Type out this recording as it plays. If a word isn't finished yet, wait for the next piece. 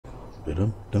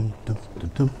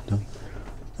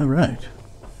Alright.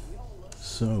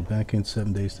 So, back in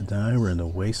 7 Days to Die, we're in the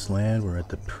Wasteland, we're at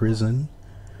the prison.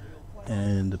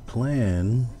 And the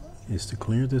plan is to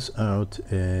clear this out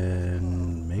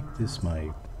and make this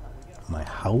my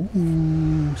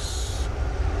house.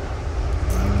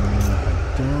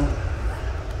 I don't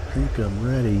think I'm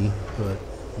ready, but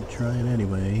I'm trying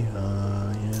anyway.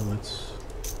 Yeah, let's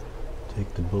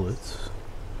take the bullets.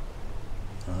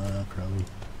 Probably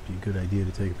be a good idea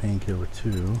to take a painkiller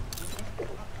too.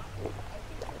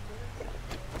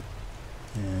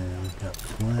 And we've got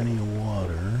plenty of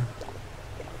water.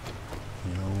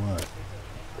 You know what?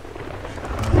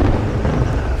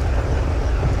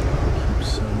 Keep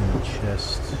some in the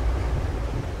chest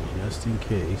just in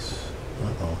case.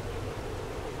 Uh-oh.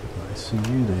 I see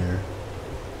you there.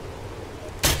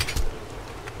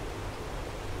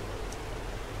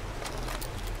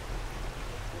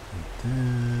 And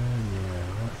then, yeah,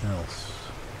 what else?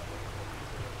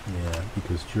 Yeah,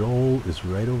 because Joel is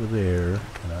right over there,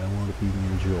 and I want to be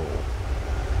near Joel.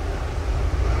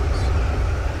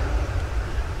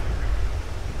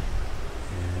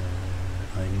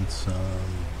 And I need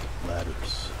some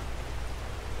ladders.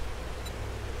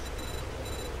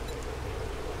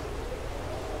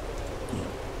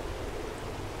 Yeah.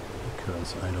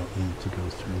 Because I don't need to go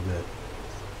through that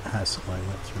hassle I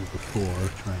went through before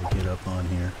trying to get up on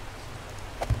here.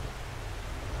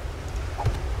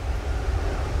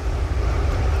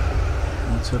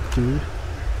 What's up, dude?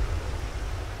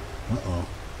 Uh-oh.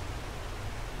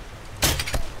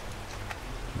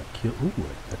 Ooh,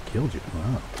 that killed you.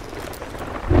 Wow.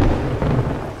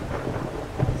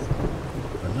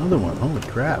 Another one. Holy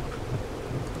crap.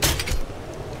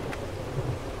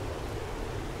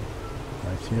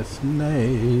 I see a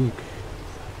snake.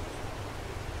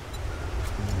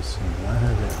 Let me see. Why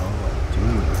have it? Oh, I do.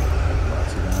 I have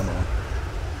lots of ammo.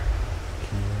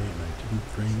 Okay, and I didn't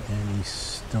bring any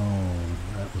stone.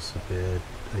 That was a bad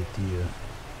idea.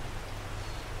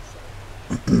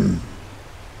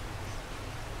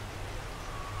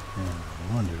 And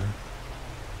I wonder.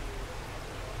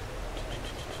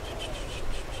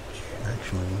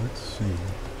 Actually, let's see.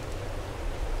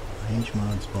 Range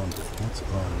mods bundle. What's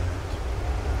on that?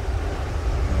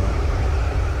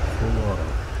 Full auto.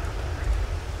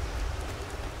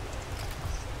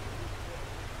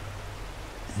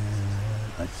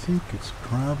 And I think it's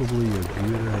probably a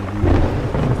good idea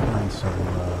to find some.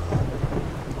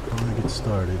 Before I get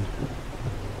started.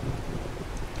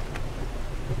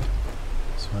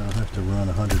 I don't have to run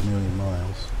 100 million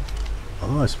miles.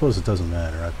 Although I suppose it doesn't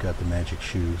matter. I've got the magic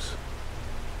shoes.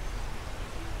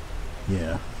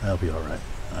 Yeah, that'll be alright.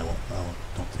 I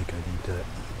don't think I need that.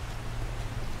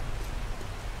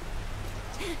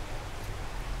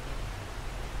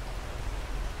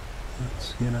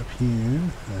 Let's get up here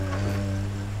and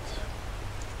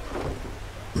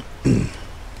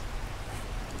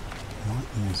what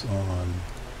is on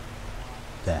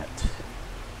that?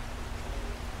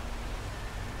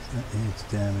 That adds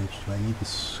damage. Do I need the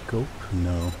scope?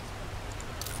 No.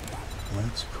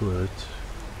 Let's put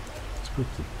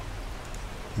the...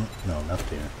 No, not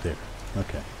there. There.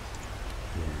 Okay.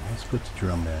 Yeah, let's put the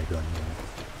drum mag on here.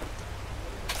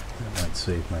 That might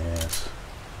save my ass.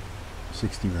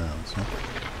 60 rounds, huh?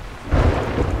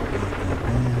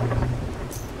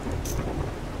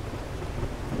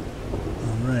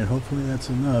 Alright, hopefully that's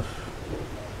enough.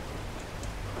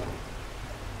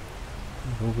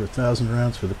 Over 1,000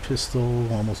 rounds for the pistol,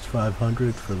 almost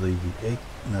 500 for the AK.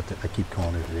 Not that I keep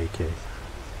calling it an AK.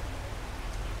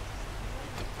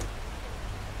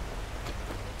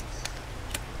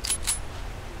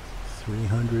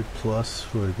 $300 plus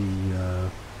for the.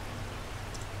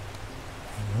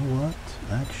 You know what?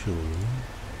 Actually,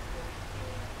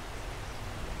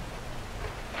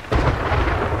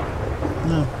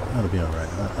 no, that'll be all right.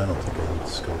 I don't think I need the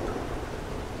scope.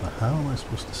 But how am I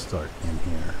supposed to start in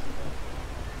here?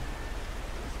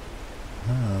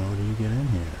 How do you get in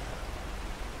here?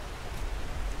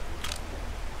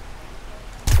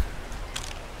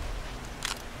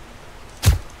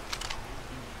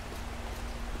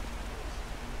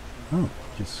 Oh,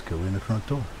 just go in the front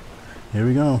door. Here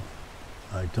we go.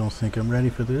 I don't think I'm ready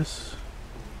for this.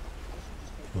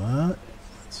 But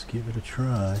let's give it a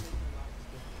try.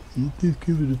 Let's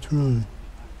give it a try.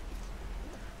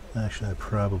 Actually, I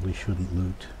probably shouldn't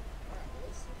loot.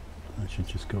 I should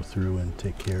just go through and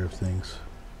take care of things.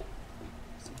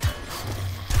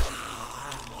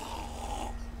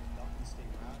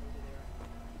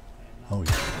 Oh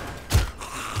yeah.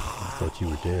 I thought you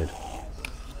were dead.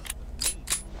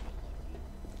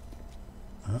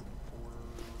 Huh?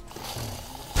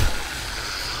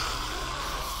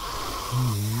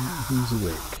 Who's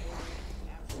awake?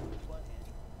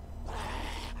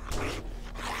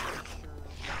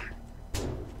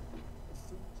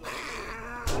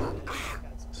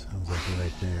 Sounds like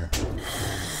right there.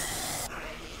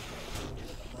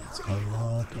 It's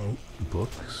unlocked. Oh,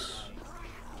 books.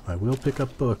 I will pick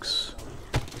up books.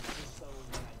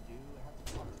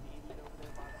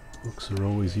 Books are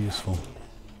always useful.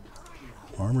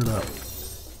 Armored up.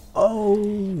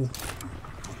 Oh!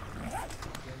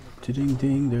 Ding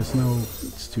ding, there's no,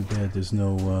 it's too bad there's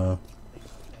no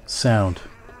sound.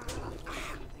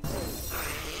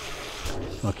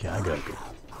 Okay, I gotta go.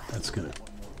 That's gonna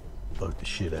bug the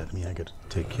shit out of me. I gotta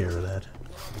take care of that.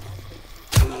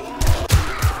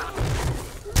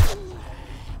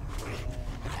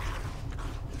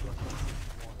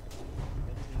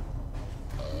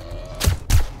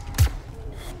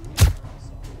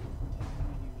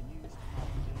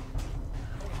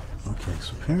 Okay,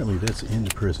 so apparently that's in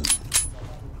the prison.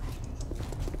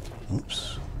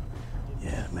 Oops.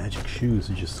 Yeah, magic shoes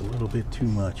are just a little bit too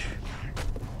much.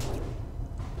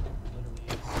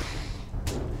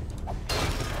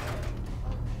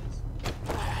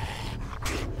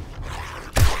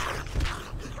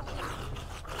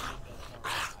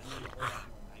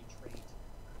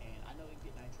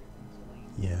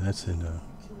 Yeah, that's in a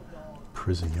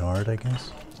prison yard, I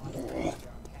guess.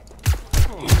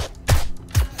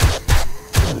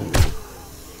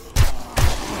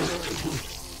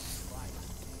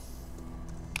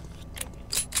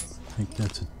 I think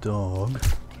that's a dog.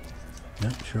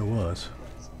 Yep, sure was.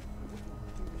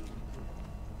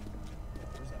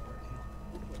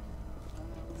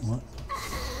 What?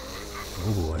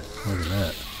 Oh boy, look at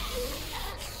that.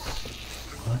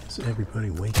 Why is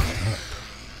everybody waking up?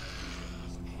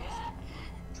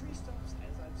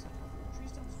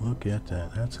 Look at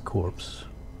that. That's a corpse.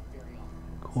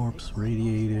 Corpse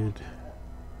radiated.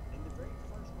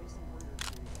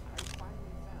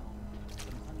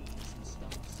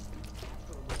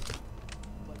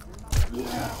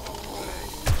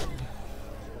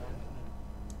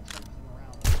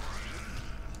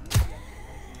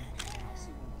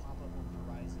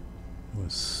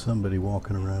 Was somebody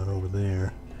walking around over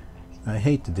there. I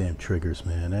hate the damn triggers,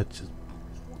 man. That just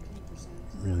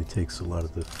really takes a lot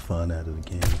of the fun out of the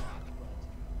game.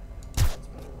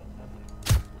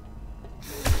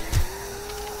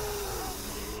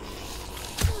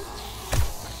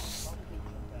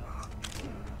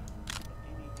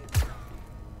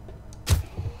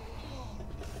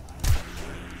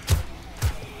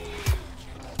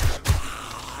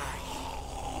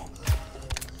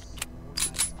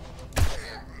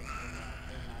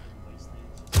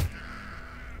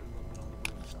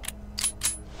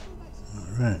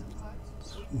 Alright,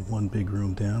 one big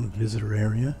room down, visitor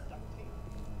area.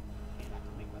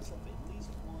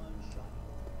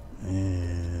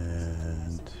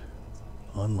 And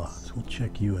unlocked. We'll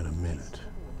check you in a minute.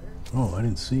 Oh, I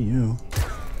didn't see you.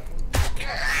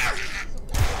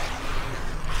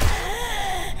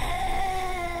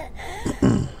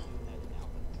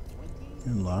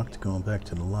 You're locked, going back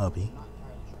to the lobby.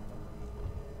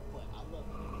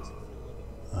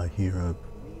 I hear a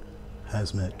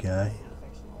hazmat guy.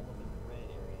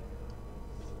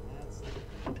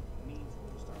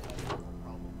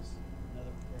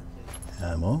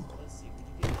 Ammo.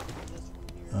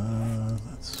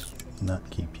 Let's not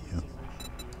keep you.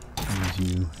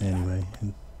 Use you anyway.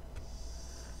 And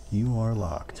you are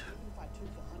locked.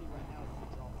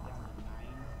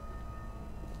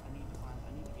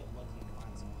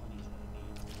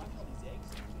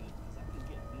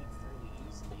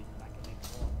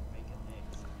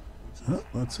 Oh,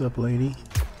 what's up, lady?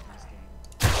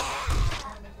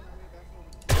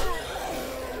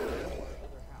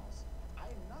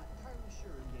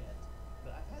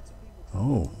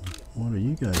 Oh, what are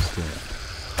you guys doing?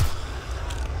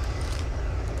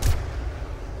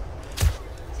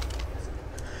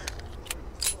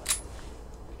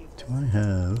 Do I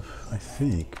have, I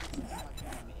think,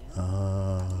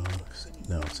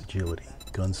 no, it's agility,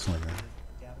 gunslinger,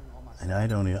 and I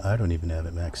don't even have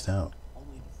it maxed out.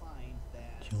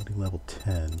 Agility level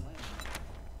 10.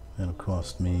 That'll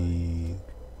cost me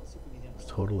a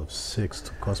total of 6.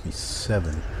 It'll cost me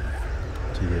 7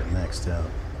 to get maxed out.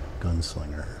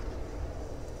 Gunslinger.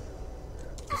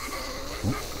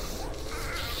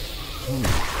 Oh,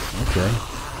 okay.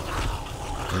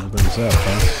 Everybody's up,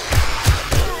 huh?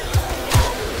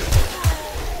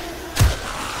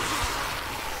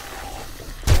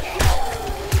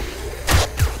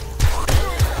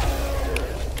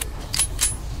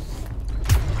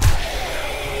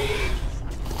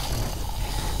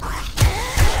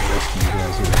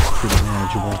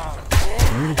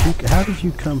 How did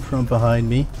did you come from behind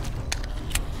me?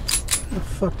 Where the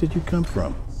fuck did you come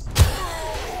from?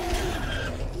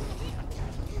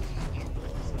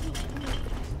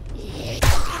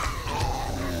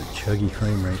 Chuggy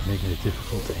frame rate making it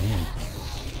difficult to aim.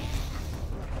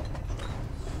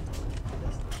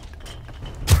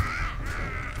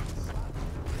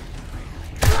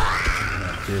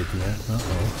 Not dead yet.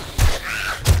 Uh-oh.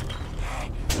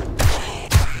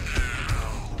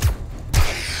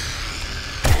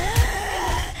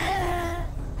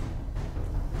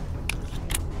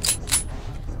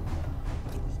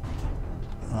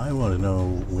 I want to know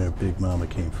where Big Mama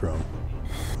came from.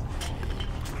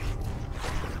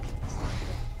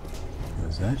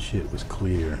 Because that shit was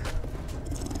clear.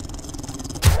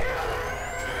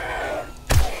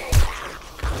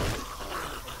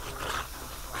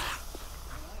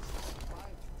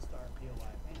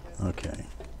 Okay.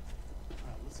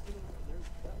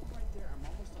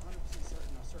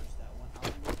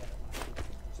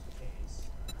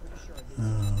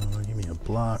 Give me a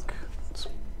block.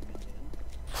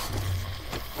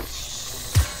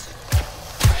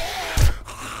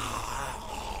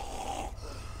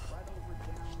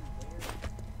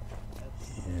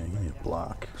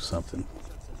 Block something.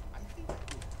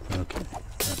 Okay,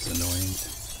 that's annoying.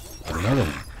 Another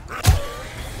one.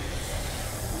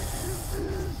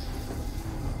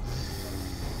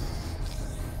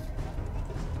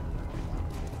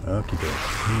 Okay,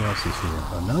 who else is here?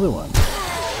 Another one.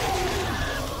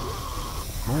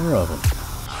 More of them.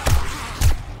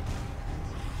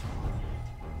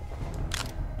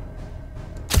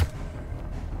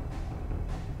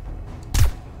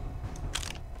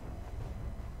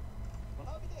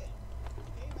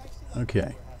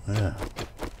 Okay, yeah.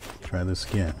 Try this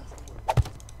again.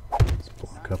 Let's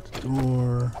block up the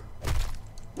door.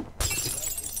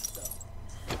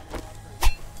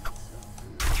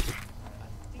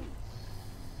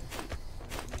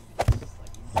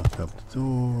 Block up the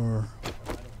door.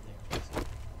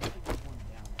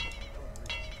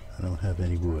 I don't have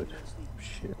any wood.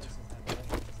 Shit.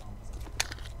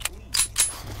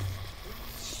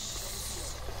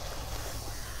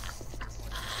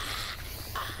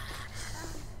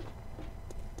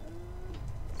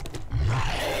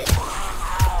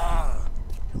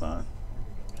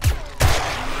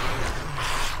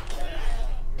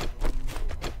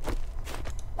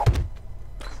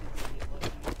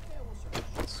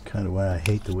 Kind of why I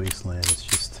hate the Wasteland. It's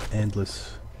just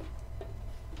endless.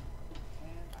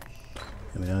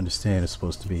 I mean, I understand it's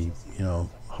supposed to be, you know,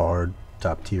 hard,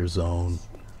 top tier zone.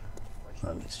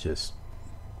 But it's just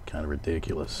kind of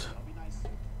ridiculous.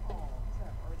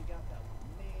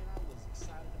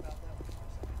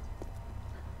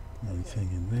 Anything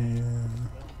in there?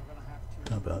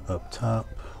 How about up top?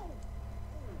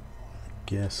 I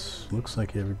guess looks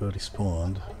like everybody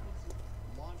spawned.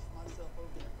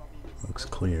 Looks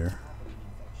clear.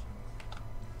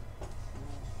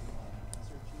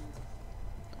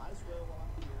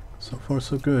 So far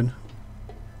so good.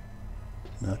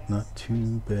 Not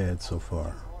too bad so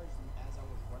far.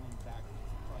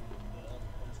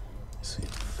 Let's see,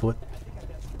 foot.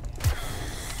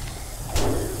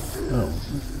 Oh.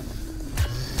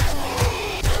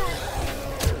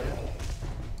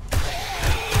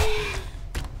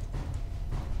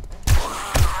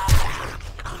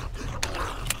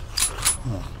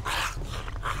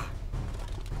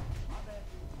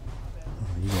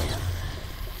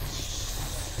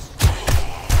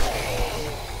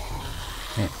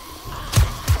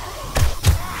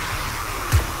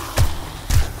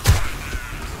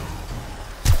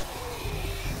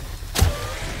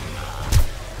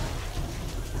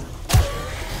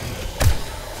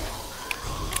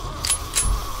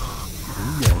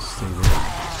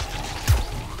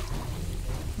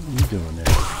 Doing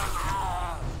there.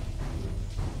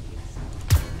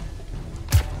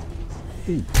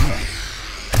 Hey,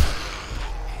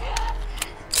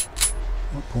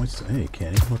 what points to... Hey,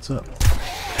 Kenny, what's up?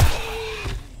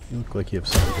 You look like you have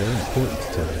something very important to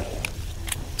tell you.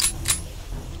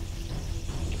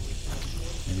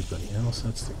 Anybody else?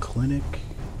 That's the clinic.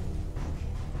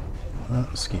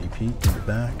 Escape heat in the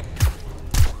back.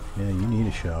 Yeah, you need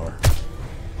a shower.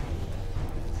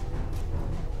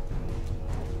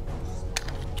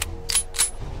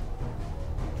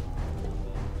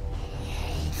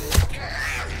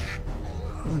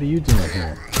 What are you doing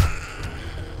here?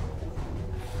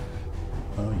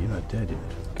 Oh, you're not dead yet.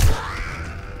 Okay.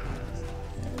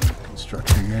 And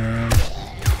construction there.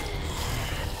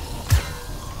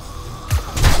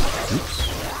 Oops.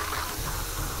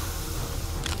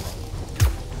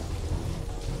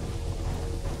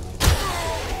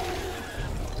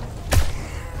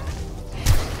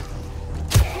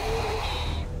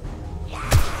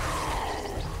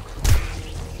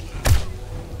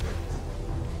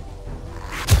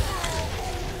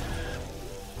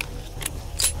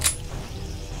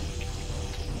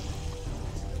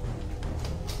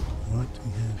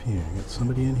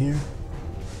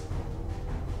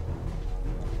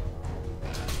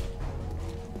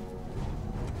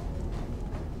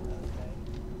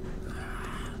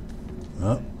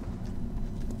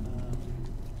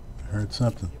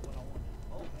 heard something.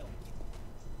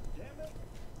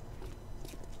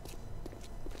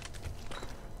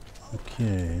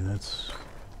 Okay, that's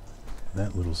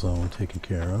that little zone taken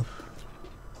care of.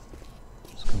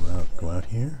 Let's go out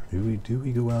here. Do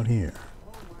we go out here?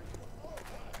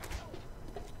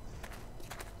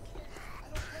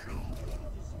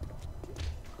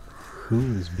 Who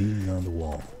is beating on the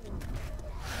wall?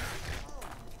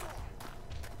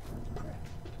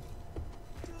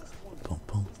 Bum,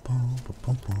 bum, bum, bum,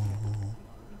 bum, bum.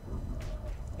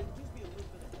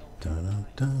 Da,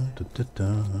 da, da, da,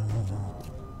 da.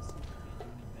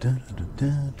 Da, da,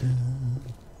 da, da.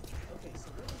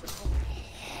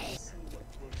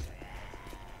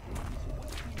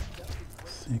 I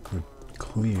think we're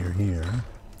clear here.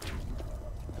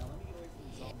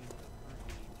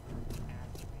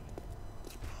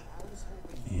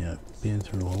 Yeah, been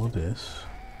through all of this.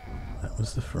 That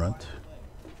was the front.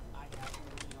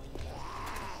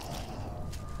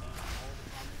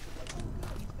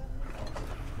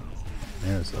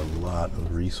 There's a lot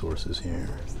of resources here.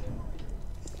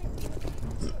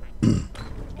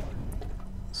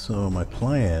 So my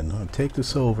plan, I'll take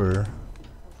this over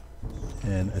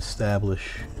and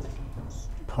establish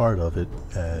part of it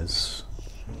as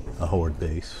a horde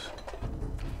base.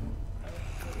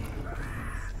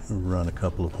 Run a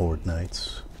couple of horde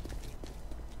nights.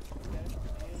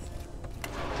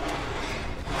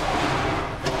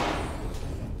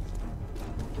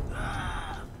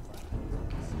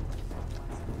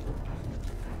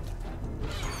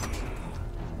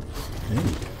 Hey,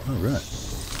 all right.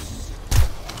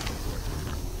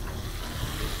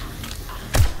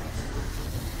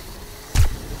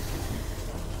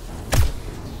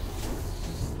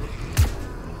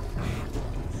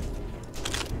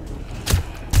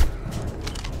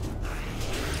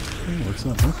 What's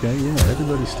up? Okay, yeah,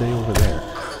 everybody stay over there.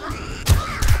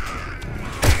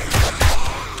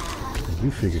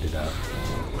 You figured it out.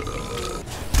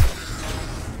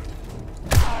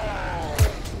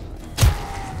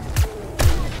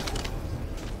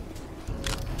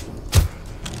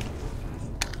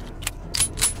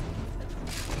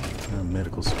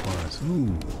 Medical supplies. Ooh,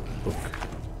 book.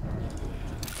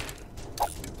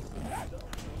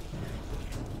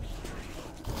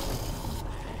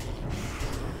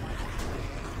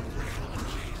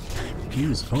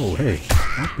 Jeez. Oh, hey.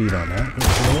 Don't beat on that.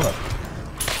 It'll blow up.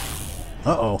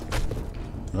 Uh-oh.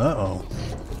 Uh-oh.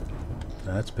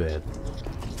 That's bad.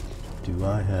 Do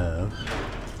I have...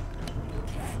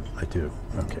 I do.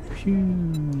 Okay.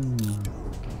 Phew.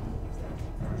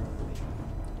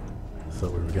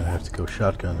 Thought we were gonna have to go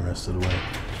shotgun the rest of the way.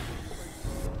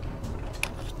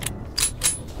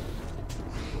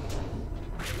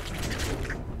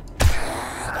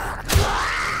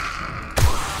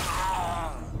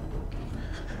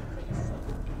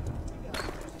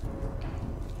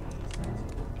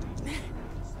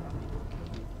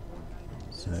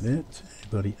 Is that it?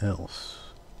 Anybody else?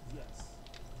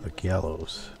 A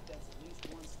gallows.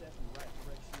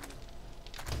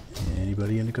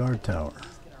 Anybody in the guard tower?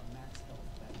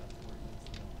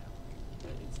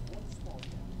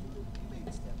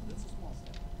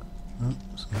 Oh,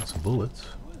 it's got some bullets.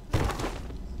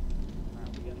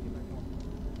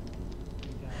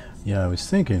 Yeah, I was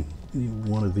thinking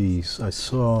one of these. I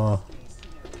saw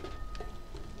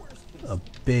a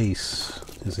base.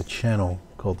 There's a channel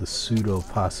called the Pseudo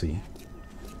Posse.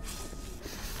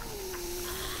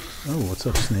 Oh, what's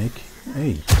up, Snake?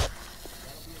 Hey,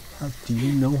 do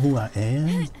you know who I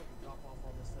am?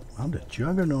 I'm the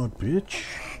Juggernaut, bitch.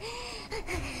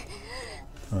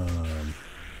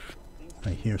 I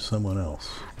hear someone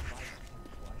else.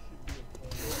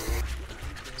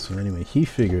 So anyway, he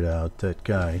figured out, that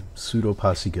guy, Pseudo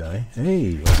Posse guy.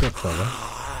 Hey, what's up, fella?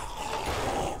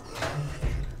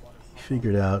 He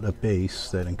figured out a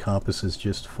base that encompasses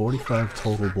just 45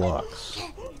 total blocks.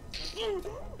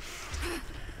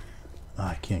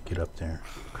 I can't get up there.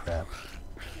 Crap.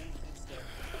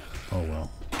 Oh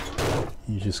well.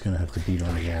 You're just gonna have to beat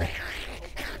on the wall.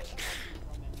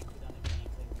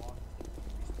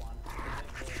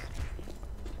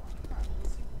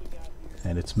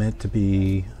 And it's meant to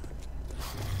be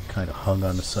kind of hung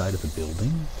on the side of the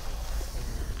building.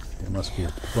 There must be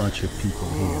a bunch of people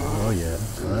here. Oh yeah,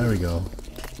 there we go.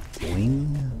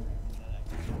 Wing.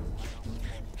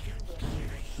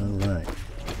 Alright.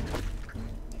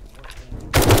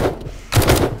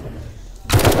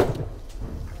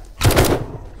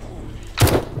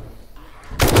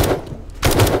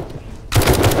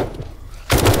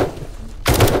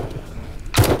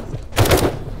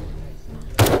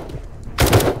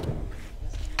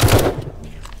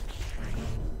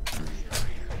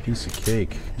 Piece of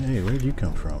cake. Hey, where did you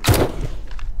come from?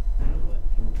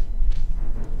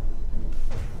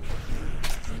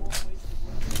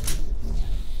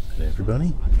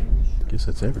 everybody? Guess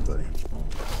that's everybody.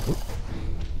 Oop.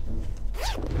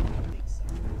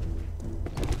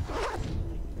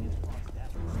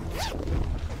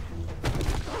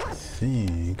 I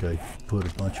think I put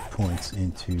a bunch of points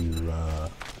into,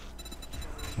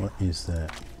 what is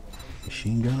that?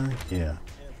 Machine gunner? Yeah.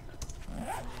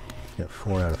 Got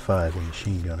 4 out of 5 in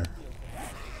machine gunner.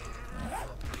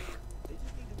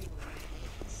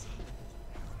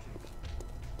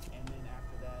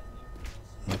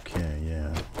 Okay,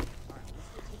 yeah.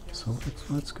 So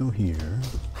let's go here.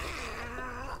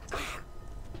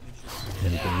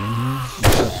 Anybody in here?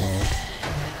 What's up, all?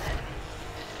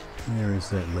 Where is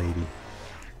that lady?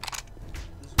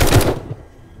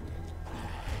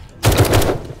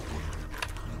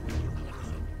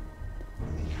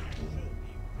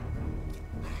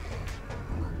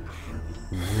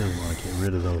 I really want to get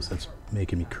rid of those. That's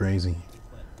making me crazy.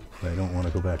 But I don't want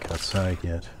to go back outside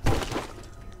yet.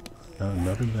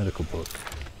 Another medical book.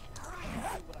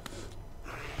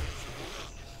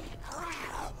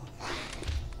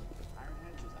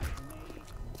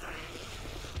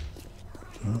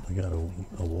 Oh, we got a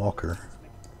walker.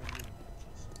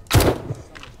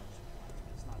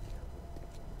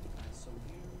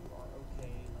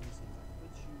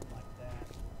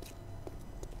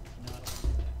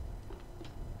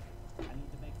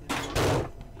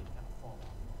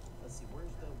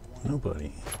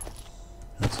 Nobody.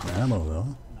 That's some ammo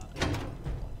though.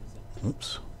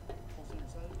 Oops.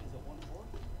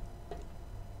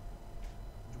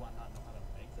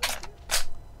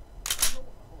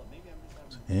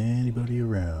 Anybody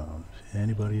around?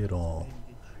 Anybody at all?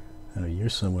 I know you're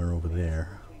somewhere over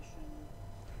there.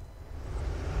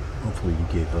 Hopefully you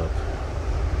gave up.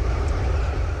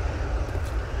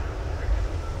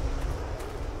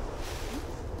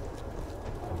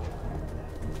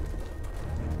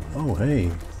 Oh, hey.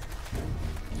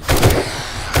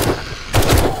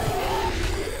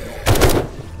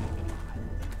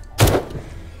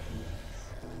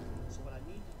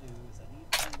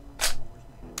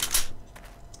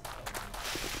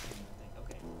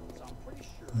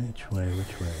 Which way,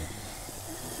 which way?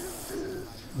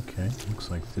 Okay, looks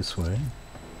like this way.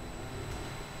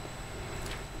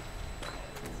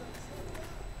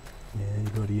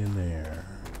 Anybody in there?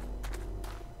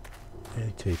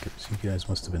 Hey, takers, you guys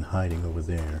must have been hiding over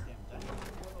there.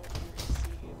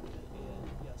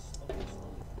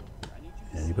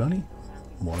 Anybody?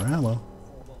 More ammo.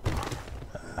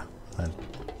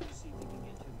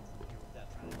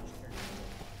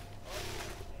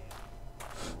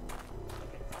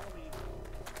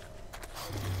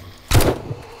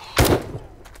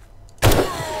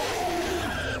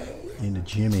 In the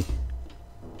Jimmy.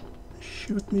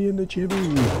 Shoot me in the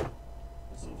Jimmy.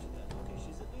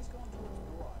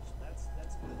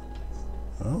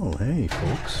 Oh, hey,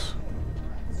 folks.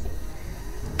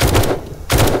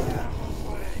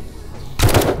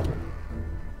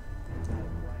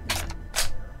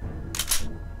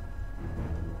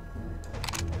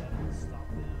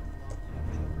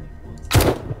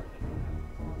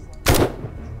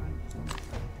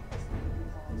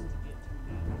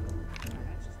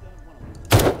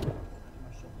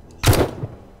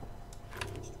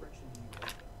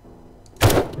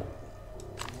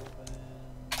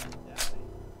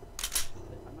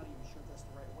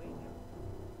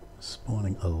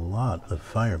 Spawning a lot of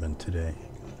firemen today.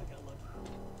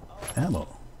 Ammo.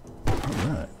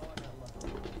 Alright.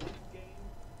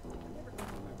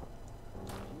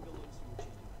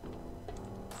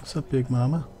 What's up, Big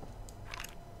Mama?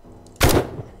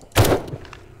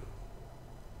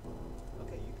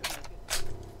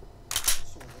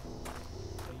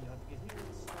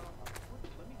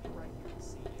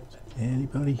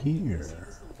 Anybody here?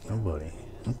 Nobody.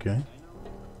 Okay.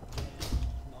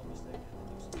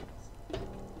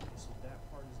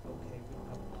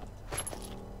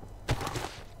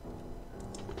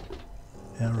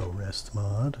 Arrow rest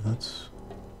mod, that's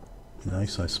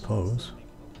nice, I suppose.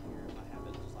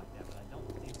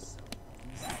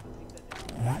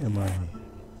 Why am I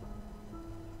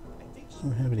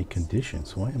don't have any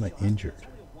conditions? Why am I injured?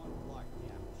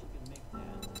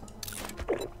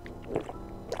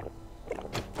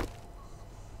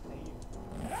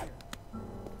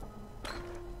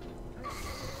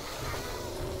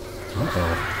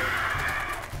 Uh-oh.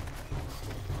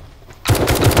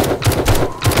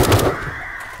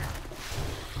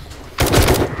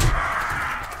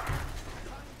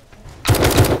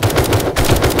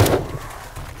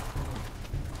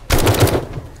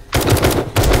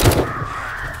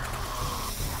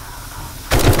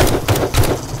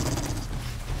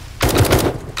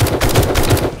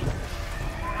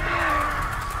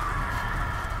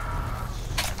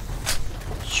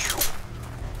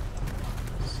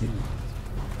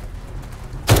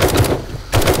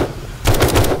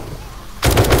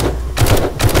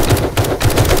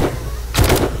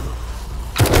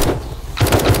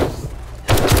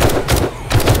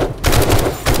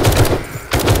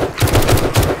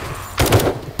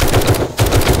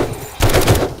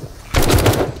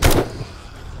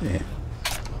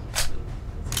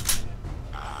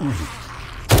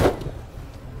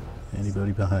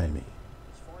 somebody behind me.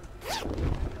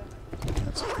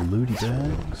 That's looty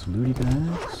bags, looty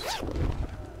bags.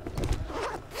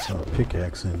 Saw a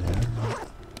pickaxe in there.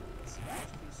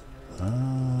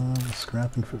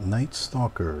 Scrapping for Night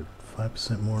Stalker.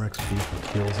 5% more XP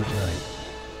for kills at night.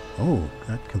 Oh,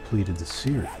 that completed the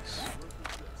series.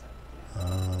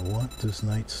 What does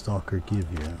Night Stalker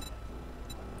give you?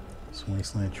 It's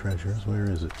Wasteland Treasures. Where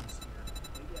is it?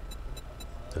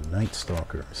 The Night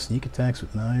Stalker. Sneak attacks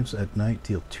with knives at night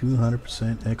deal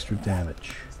 200% extra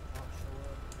damage.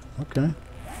 Okay.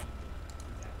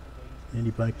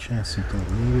 Mini-bike chassis,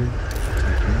 don't need it.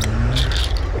 Take you out.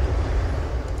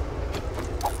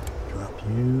 Drop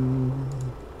you.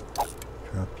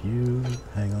 Drop you.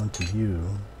 Hang on to you.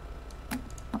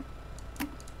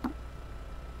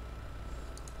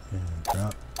 And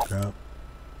drop, drop.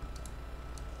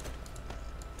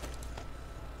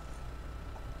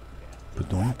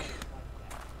 Padoink.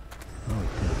 Oh,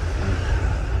 good.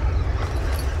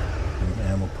 Big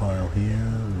ammo pile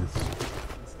here with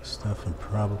stuff I'm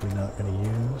probably not going to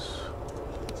use.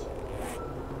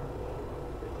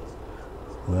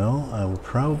 Well, I will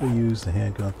probably use the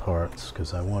handgun parts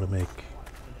because I want to make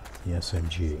the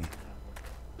SMG.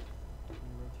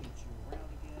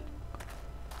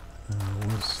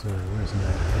 Where's that? Where's the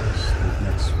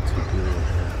next to build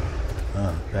here?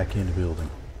 Ah, back in the building.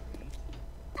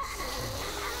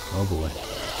 Oh boy.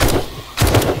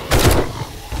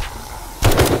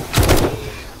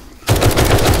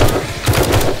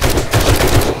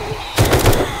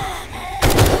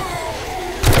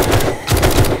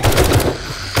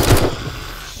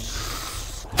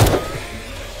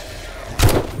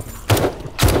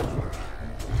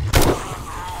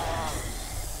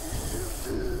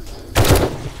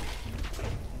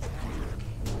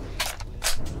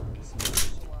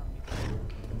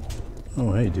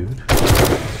 Oh, hey, dude.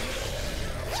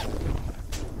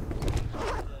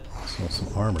 Saw some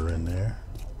armor in there.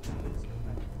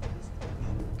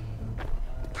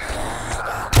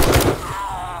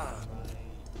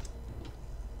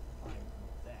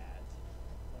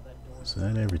 Is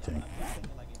that everything?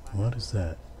 What is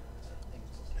that?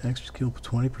 Extra skill for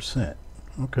 20%.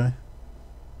 Okay.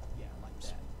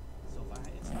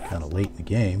 Kind of late in the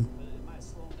game.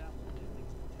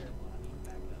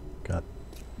 Got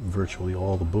virtually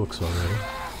all the books already.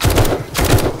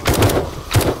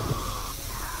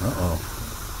 Uh-oh.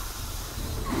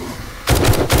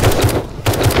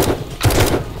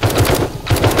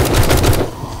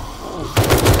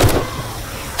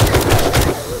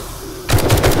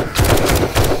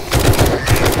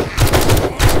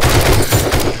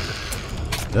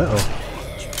 Uh-oh.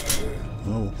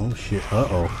 Oh shit.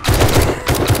 Uh-oh.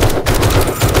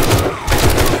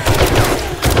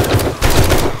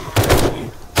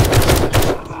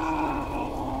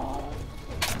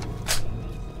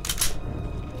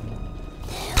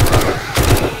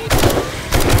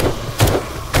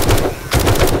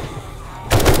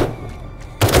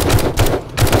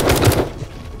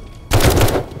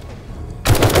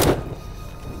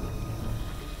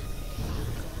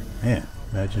 Man,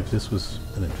 imagine if this was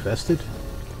an infested.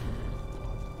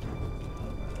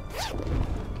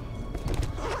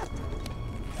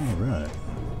 Alright,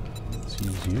 let's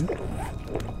use you.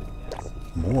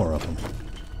 More of them.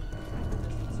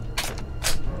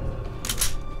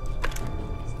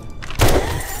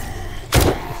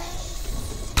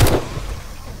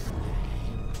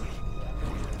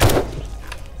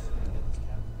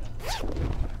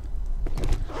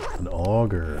 An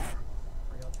auger.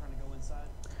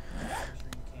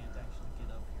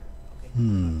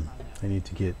 I need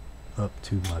to get up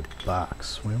to my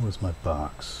box. Where was my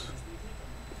box?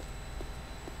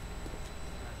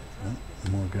 Oh,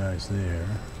 more guys there.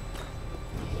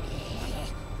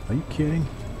 Are you kidding?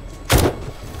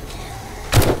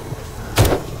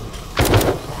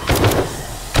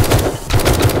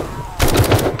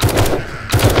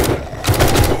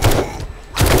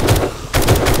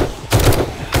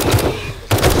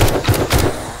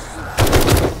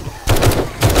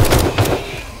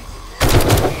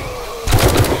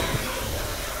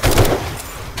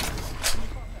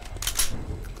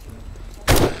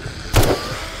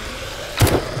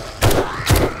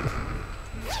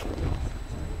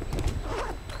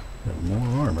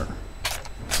 More armor.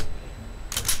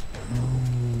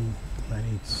 Oh, I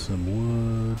need some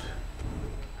wood.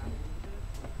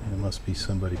 There must be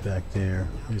somebody back there.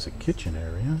 There's a kitchen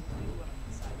area.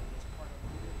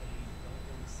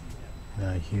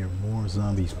 I hear more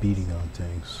zombies beating on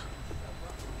things.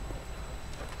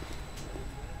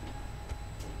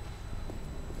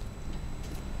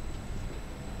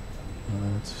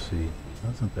 Let's see.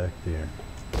 Nothing back there.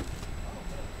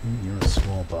 You're a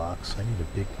small box. I need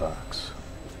a big box.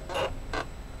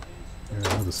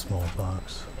 a small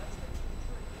box.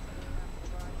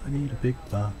 I need a big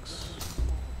box.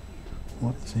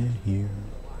 What's in here?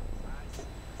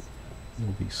 It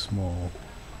will be small.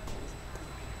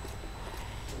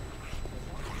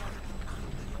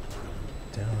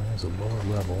 Down as a lower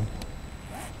level.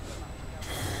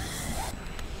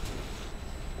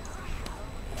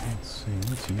 Let's see,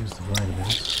 let's use the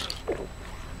vitamins.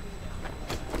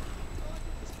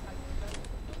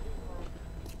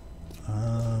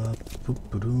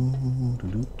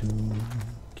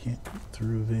 Can't get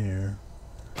through there,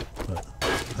 but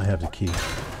I have the key.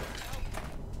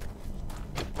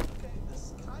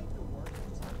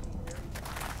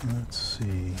 Let's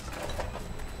see.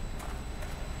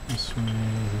 This way,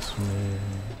 this way.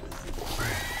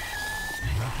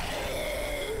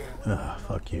 Ah,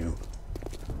 fuck you.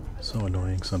 So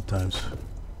annoying sometimes.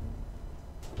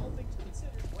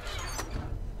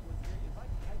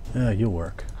 Yeah, you'll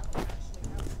work.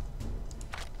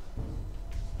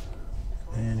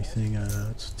 Anything,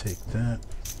 let's take that.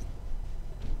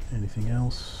 Anything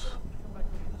else?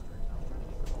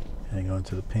 Hang on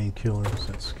to the painkillers,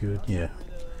 that's good, yeah.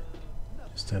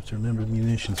 Just have to remember the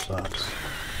munitions box.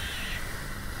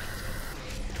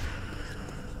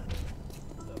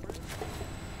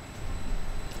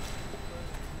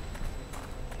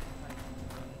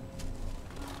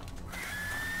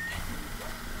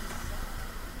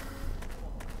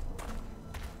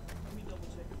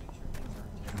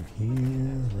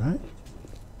 Here, right?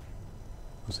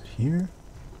 Was it here?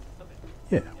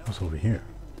 Yeah, it was over here.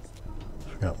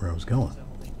 Forgot where I was going.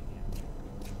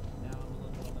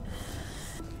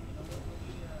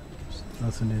 There's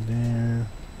nothing in there.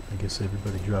 I guess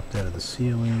everybody dropped out of the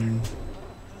ceiling.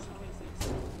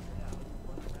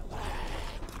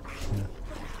 Yeah.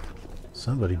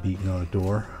 Somebody beating on a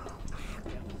door.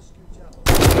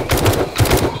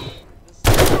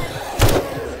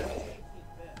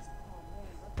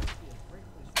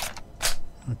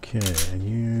 Okay, and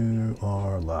you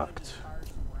are locked.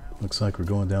 Looks like we're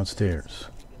going downstairs.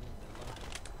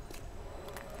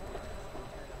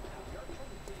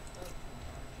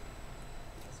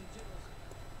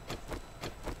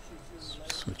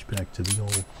 Switch back to the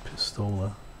old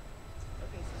pistola.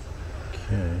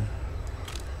 Okay.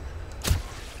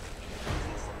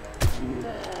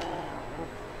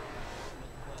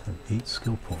 Have 8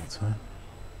 skill points, huh?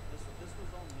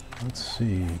 Let's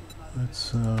see.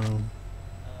 Let's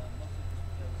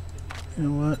you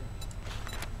know what?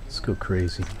 Let's go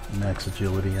crazy. Max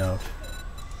agility out.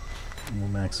 We'll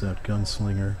max out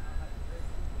gunslinger.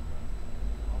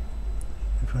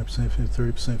 5%,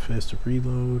 30% faster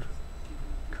reload.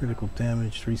 Critical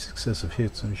damage. 3 successive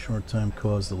hits in a short time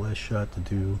cause the last shot to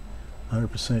do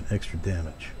 100% extra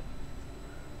damage.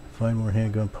 5 more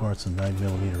handgun parts and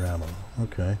 9mm ammo.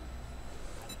 Okay.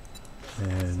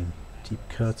 And deep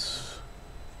cuts.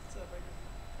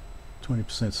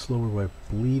 20% slower while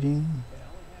bleeding.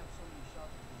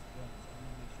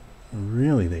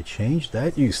 Really, they changed?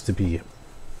 That used to be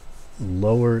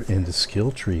lower in the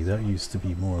skill tree. That used to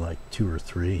be more like 2 or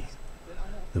 3.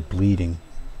 The bleeding.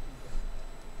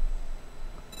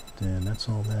 Then that's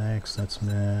all maxed. That's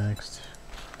maxed.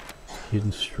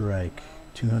 Hidden strike.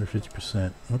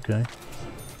 250%. Okay.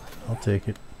 I'll take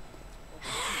it.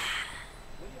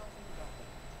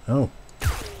 Oh.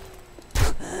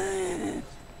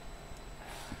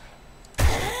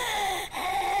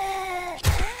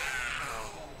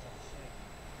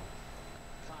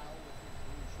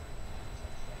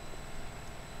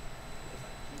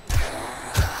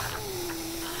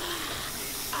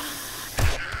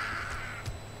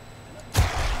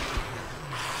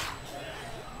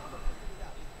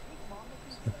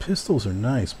 Pistols are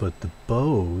nice, but the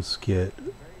bows get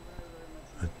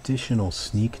additional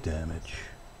sneak damage.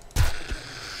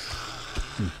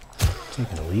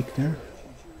 Taking a leak there?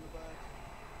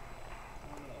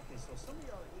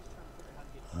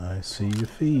 I see your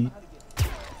feet.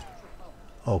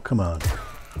 Oh, come on.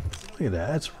 Look at that.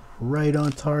 That's right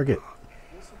on target.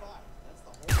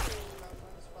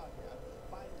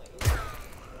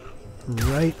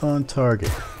 Right on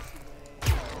target.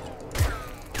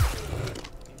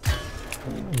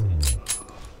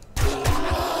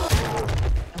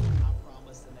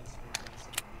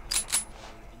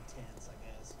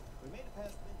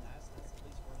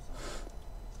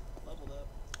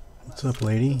 What's up,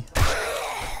 lady?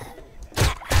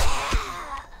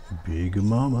 Big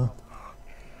mama.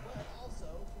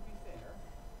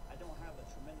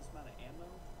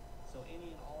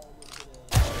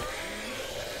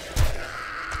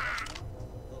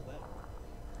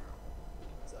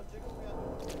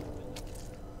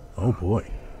 Oh boy,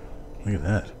 look at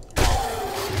that.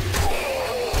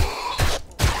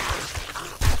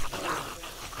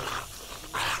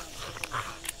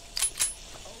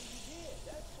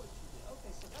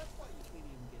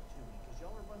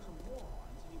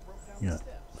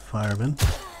 starving.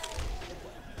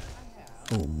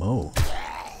 Oh, Mo.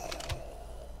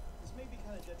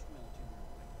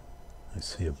 I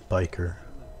see a biker.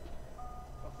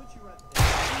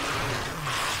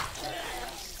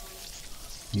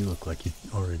 You look like you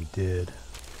already did.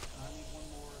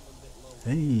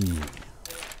 Hey!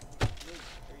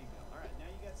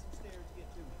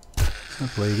 What's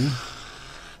up, lady?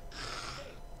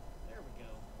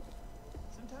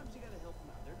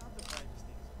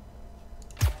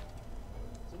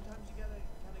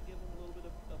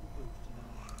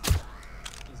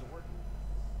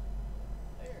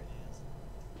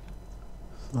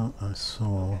 Thought I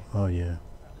saw. Oh yeah.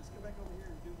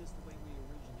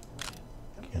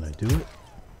 Can I do it?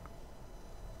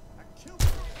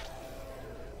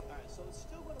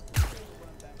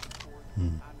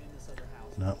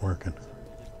 Not working.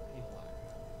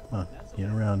 Come on, get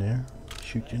around there.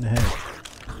 Shoot you in the head.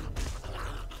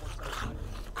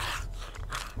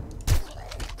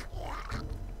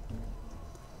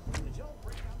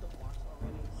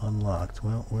 Unlocked.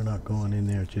 Well, we're not going in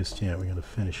there just yet. We're going to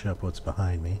finish up what's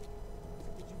behind me.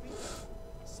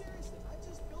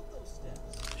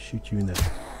 Shoot you in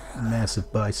the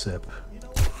massive bicep.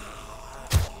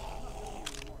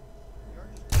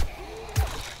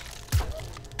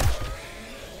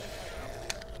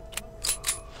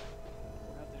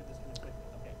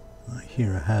 I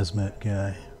hear a hazmat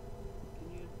guy.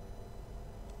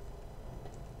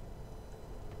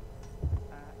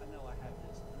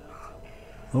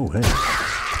 Oh, hey.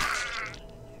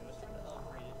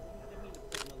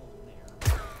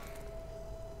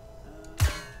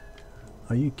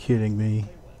 Are you kidding me?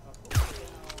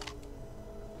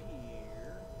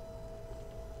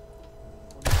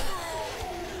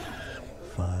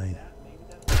 Fine.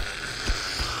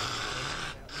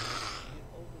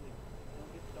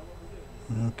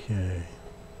 Okay.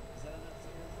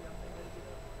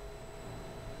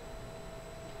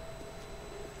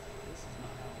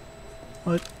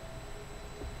 What?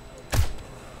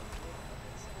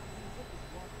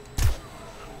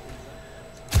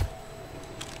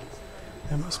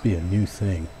 That must be a new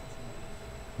thing.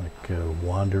 Like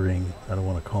wandering, I don't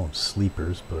want to call them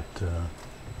sleepers, but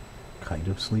kind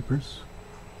of sleepers.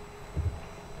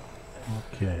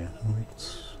 Okay,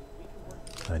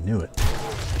 I knew it.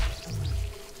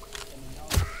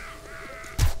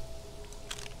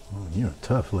 Oh, you're a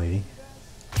tough lady.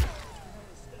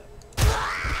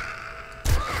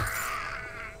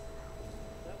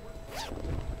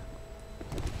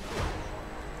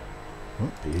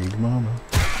 Oh, big mama.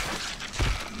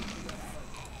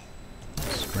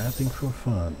 Scrapping for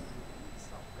fun.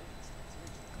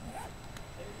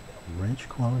 Wrench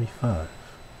quality 5.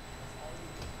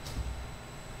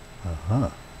 Uh-huh.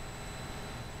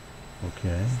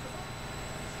 Okay.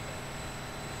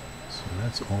 So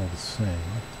that's all the same.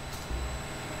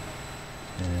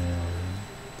 And...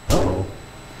 uh-oh.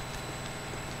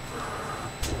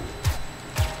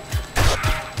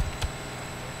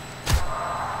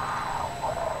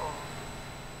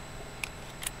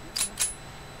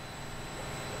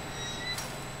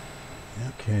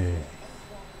 Okay.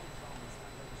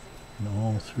 And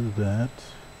all through that.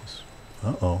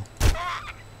 Uh-oh.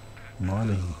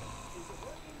 Marlene.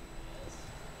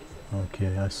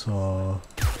 Okay, I saw...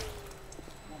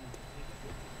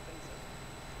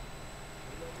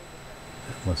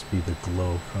 that must be the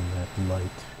glow from that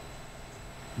light.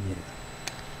 Yeah.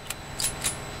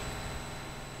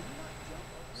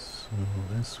 So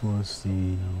this was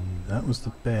the... that was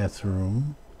the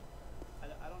bathroom.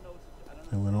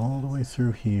 I went all the way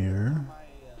through here.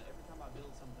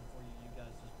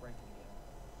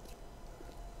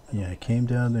 Yeah, I came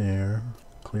down there,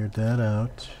 cleared that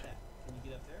out,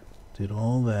 did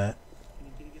all that,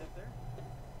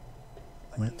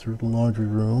 went through the laundry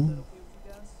room,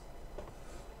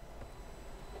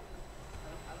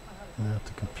 went out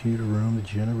the computer room, the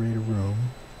generator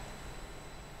room.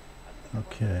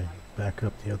 Okay, back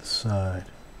up the other side.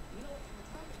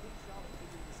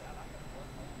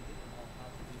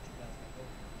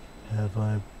 Have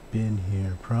I been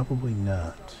here? Probably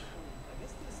not.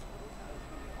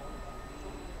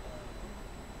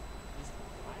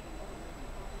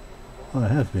 Oh, I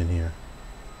have been here.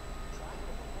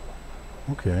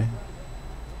 Okay.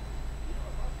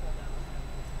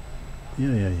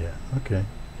 Yeah. Okay.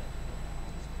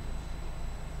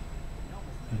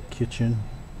 The kitchen.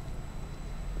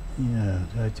 Yeah,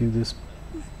 did I do this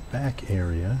back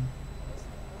area?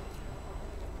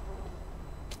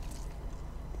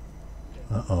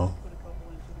 Uh-oh.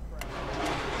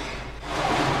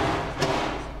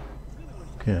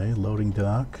 Okay, loading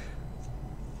dock.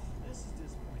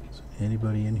 Is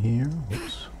anybody in here?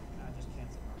 Whoops.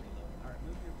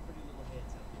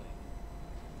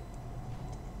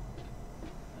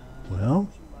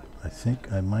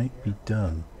 think I might be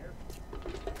done.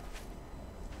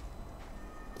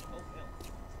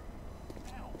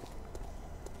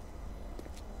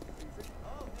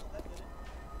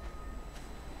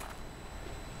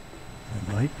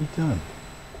 I might be done.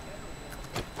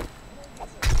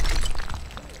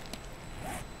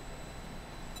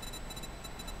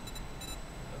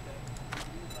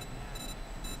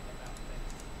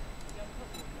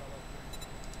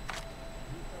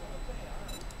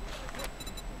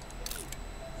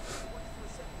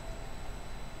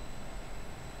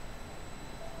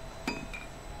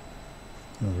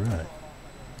 Alright.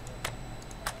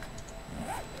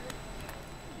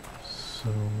 So,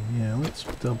 yeah, let's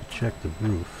double check the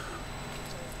roof.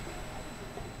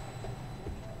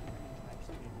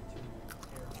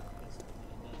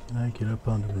 Can I get up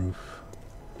on the roof?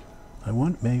 I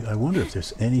wonder if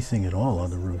there's anything at all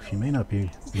on the roof. You may not be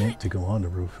meant to go on the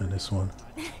roof in this one.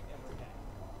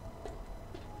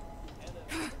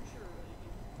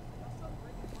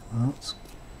 Well, it's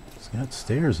got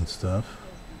stairs and stuff.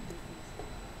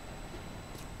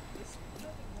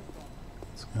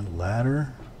 It's got a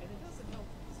ladder.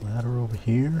 Ladder over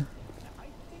here.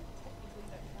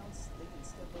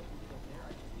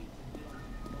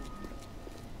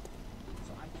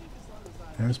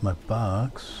 There's my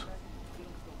box.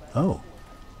 Oh.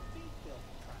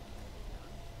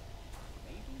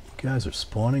 You guys are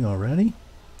spawning already?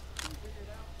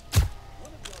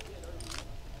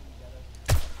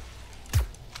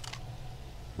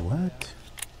 What?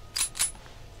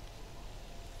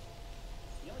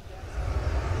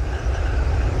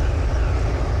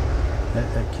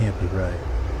 That can't be right.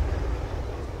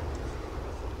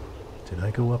 Did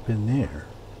I go up in there?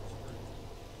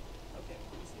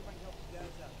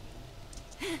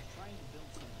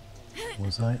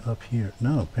 Was I up here?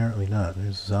 No, apparently not.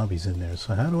 There's zombies in there.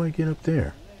 So how do I get up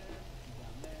there?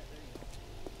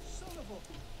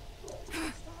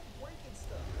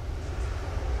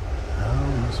 How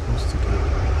are you supposed to get up?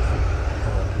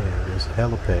 Oh, there. There's a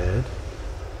helipad.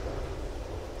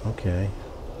 Okay.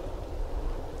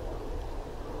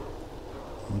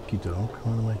 Okie doke.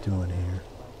 What am I doing here?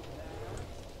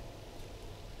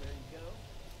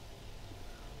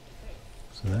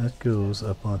 So that goes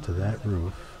up onto that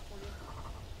roof.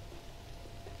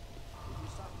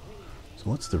 So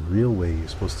what's the real way you're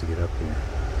supposed to get up here?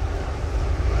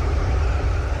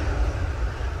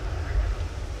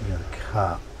 We got a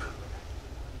cop.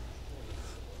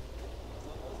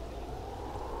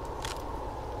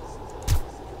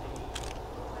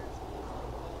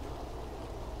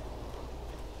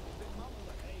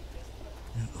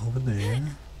 And over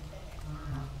there.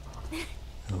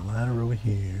 A ladder over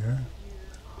here.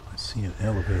 I see an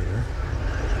elevator.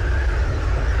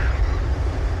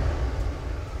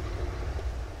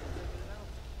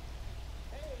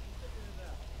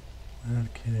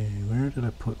 Okay, where did I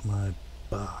put my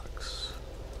box?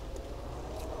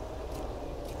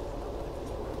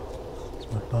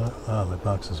 Is my box? Ah, my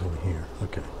box is over here.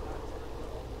 Okay.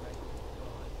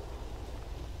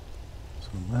 So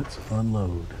let's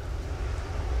unload.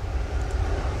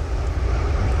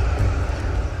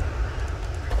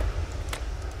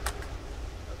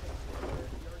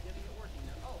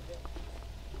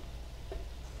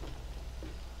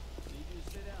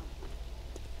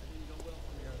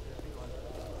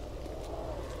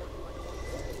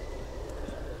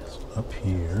 Up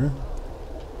here,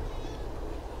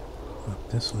 up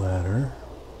this ladder.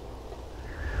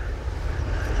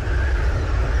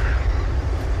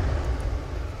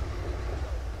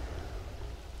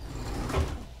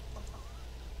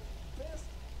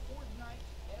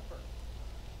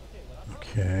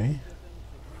 Okay.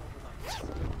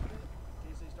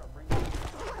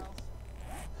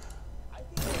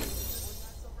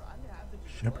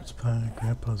 Shepherd's pie,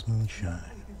 Grandpa's moonshine.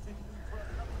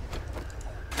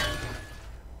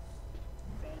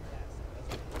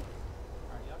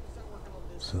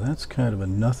 So that's kind of a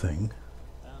nothing.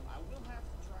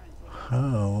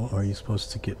 How are you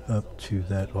supposed to get up to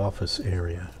that office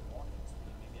area?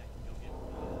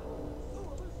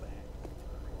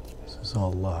 This is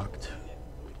all locked.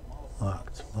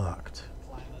 Locked, locked.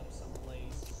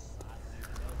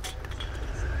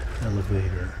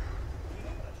 Elevator.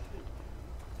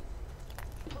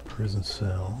 Prison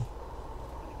cell.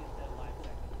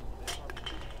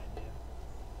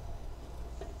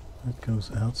 That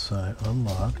goes outside,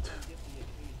 unlocked.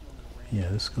 Yeah,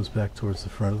 this goes back towards the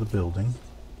front of the building.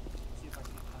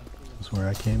 This is where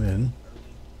I came in.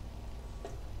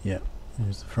 Yeah,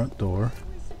 here's the front door.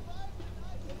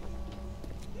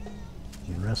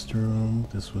 The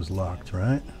restroom, this was locked,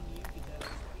 right?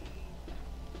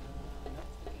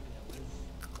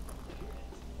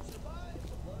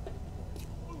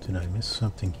 Did I miss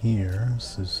something here?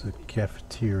 This is the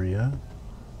cafeteria.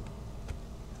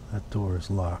 That door is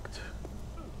locked.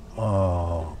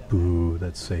 Oh, boo,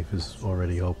 that safe is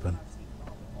already open.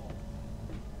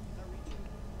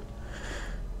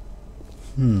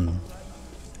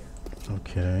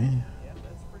 Okay.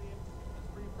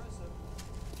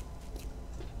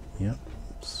 Yep.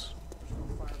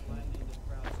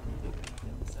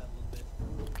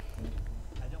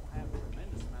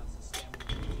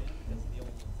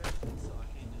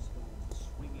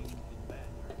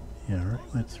 Yeah,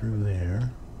 right, went through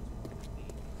there.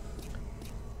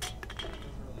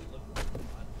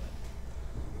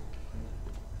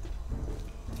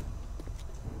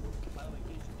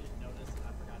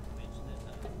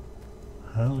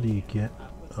 How do you get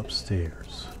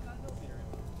upstairs?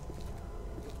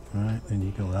 Right, then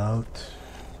you go out.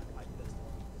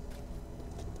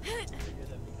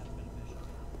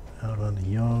 Out on the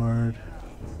yard.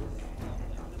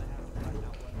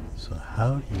 So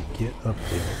how do you get up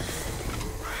there?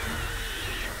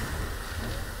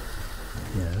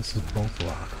 Yeah, this is both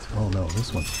locked. Oh no,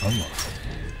 this one's unlocked.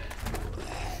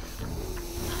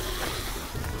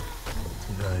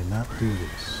 Did I not do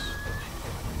this?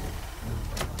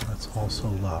 That's also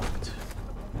locked.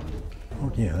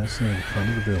 Oh yeah, that's near the front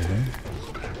of the building.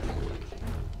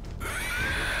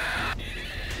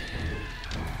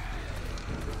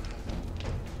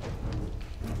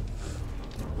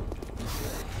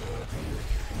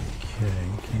 Okay,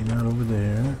 came out over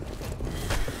there.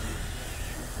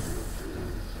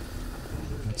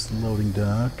 That's the loading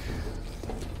dock.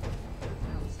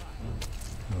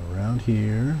 Go around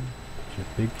here.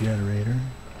 Big generator.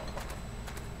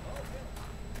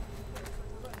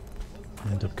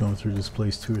 End up going through this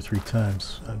place 2 or 3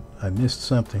 times. I missed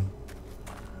something.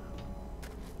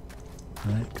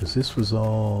 Right, because this was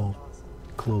all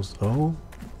closed. Oh,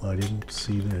 I didn't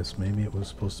see this. Maybe it was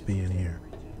supposed to be in here.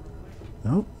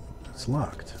 Nope, it's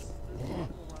locked.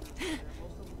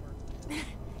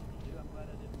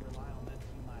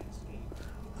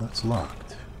 That's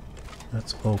locked.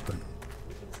 That's open.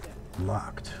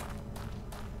 Locked.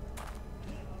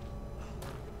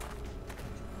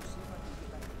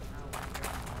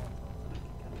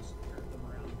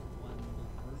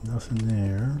 Nothing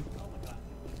there.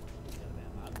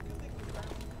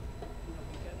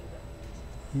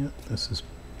 Yep, this is...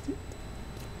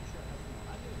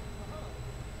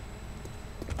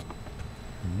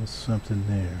 I missed something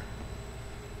there.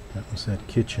 That was that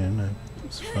kitchen.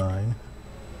 It's fine.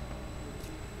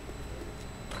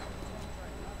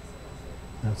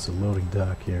 That's the loading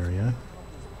dock area.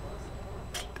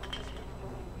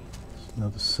 There's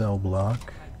another cell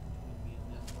block.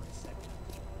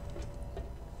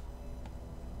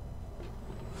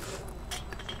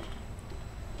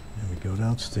 And we go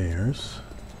downstairs.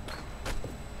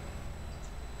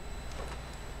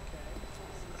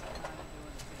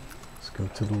 Let's go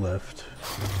to the left.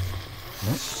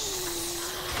 Nope.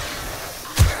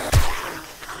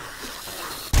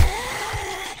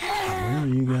 Where are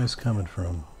you guys coming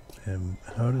from? And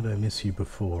how did I miss you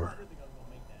before?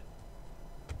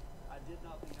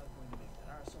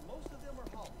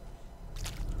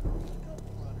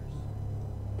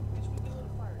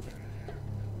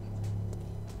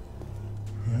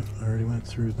 Yep, I already went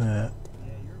through that.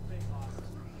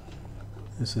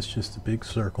 This is just a big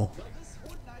circle.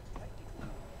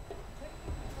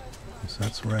 So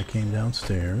that's where I came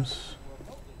downstairs.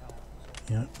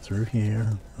 Yep, through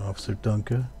here. Officer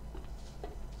Duncan.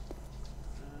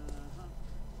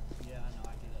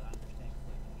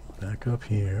 Back up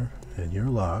here, and you're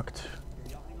locked.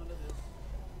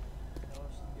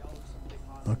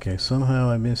 Okay, somehow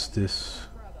I missed this.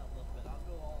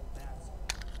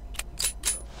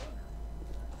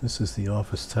 This is the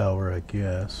office tower, I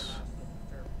guess.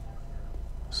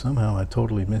 Somehow I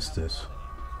totally missed this.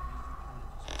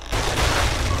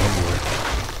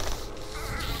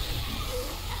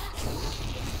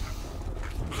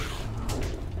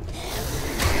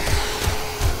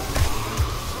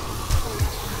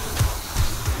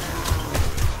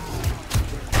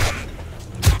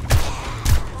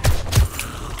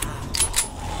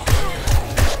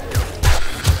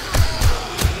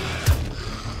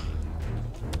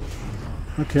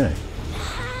 Okay,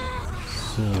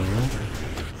 so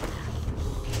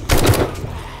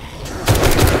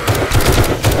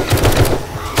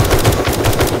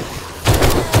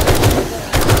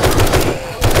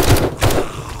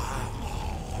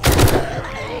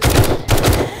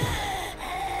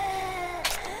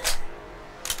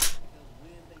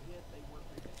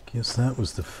guess that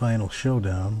was the final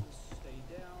showdown.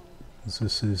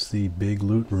 This is the big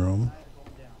loot room.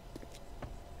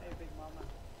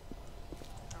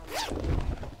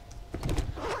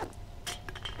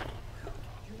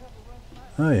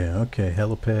 Oh yeah, okay,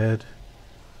 helipad.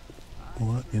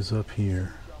 What is up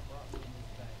here?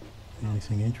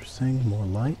 Anything interesting? More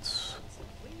lights?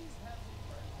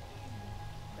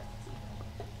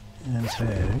 And a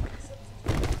bag.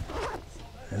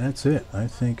 And that's it. I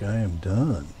think I am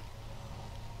done.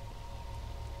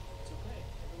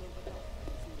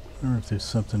 I wonder if there's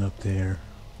something up there.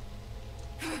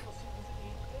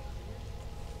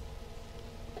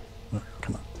 Oh,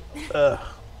 come on.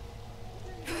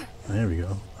 There we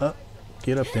go. Up.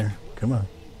 Get up there. Come on.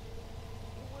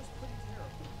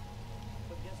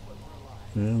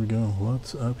 There we go.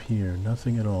 What's up here?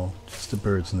 Nothing at all. Just a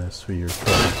bird's nest for your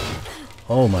phone.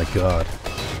 Oh my god.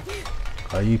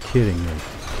 Are you kidding me?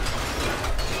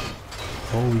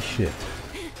 Holy shit.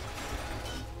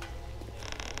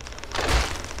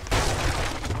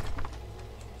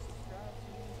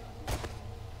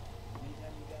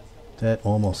 That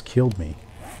almost killed me.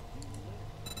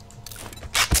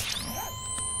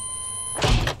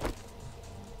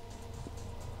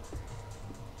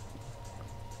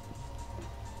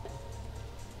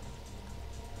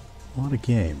 What a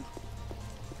game.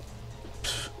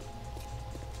 Pfft.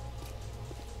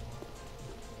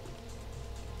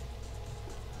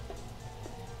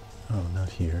 Oh, not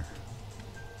here.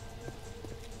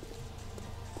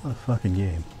 What a fucking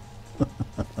game.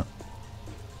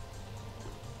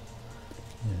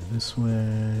 Yeah, this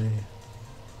way.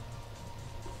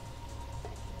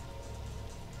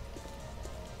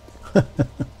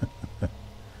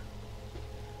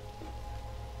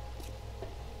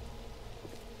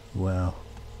 Wow.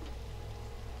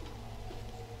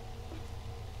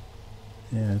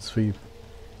 Yeah, it's for you.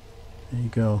 There you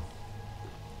go.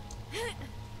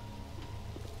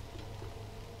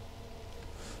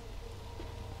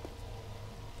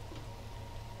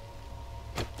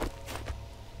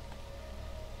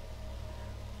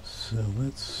 So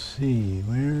let's see,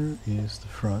 where is the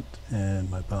front and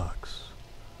my box?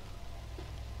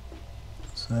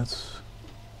 So that's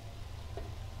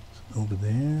over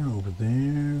there,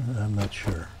 I'm not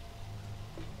sure.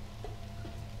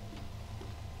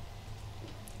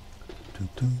 Dun,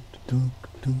 dun, dun,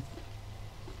 dun,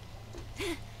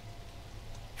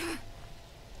 dun.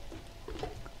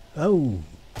 Oh,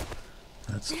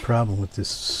 that's the problem with this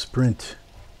sprint.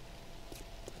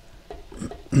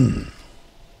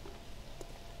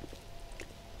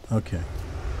 Okay,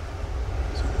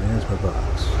 so there's my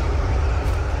box.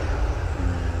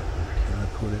 And can I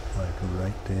put it like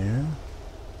right there?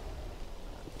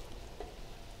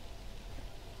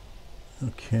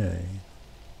 Okay.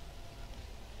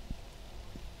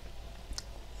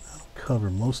 That'll cover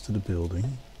most of the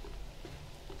building.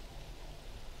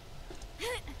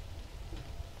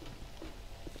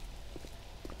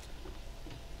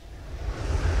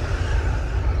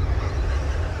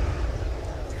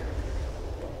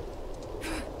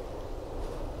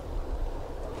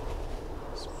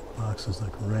 Box is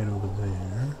like right over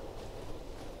there.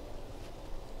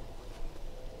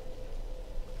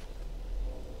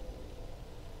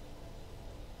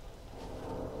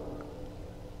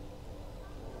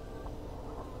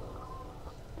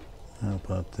 How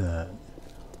about that? You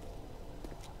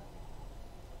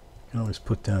can always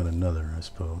put down another, I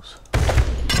suppose.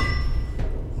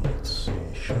 Let's see,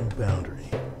 show boundary.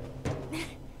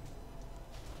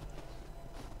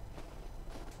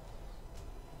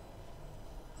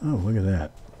 Oh, look at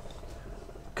that.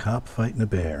 Cop fighting a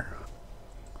bear.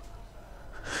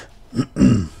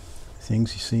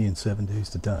 Things you see in 7 Days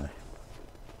to Die.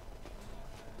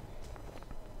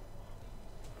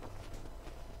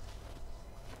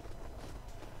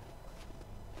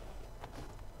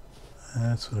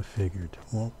 That's what I figured.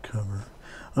 Won't cover.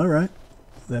 Alright,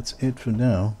 that's it for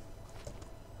now.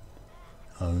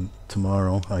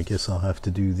 Tomorrow, I guess I'll have to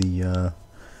do the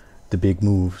big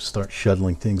move, start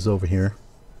shuttling things over here.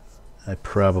 I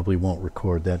probably won't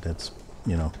record that. That's,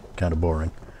 you know, kind of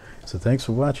boring. So thanks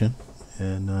for watching.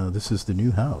 And this is the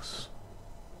new house.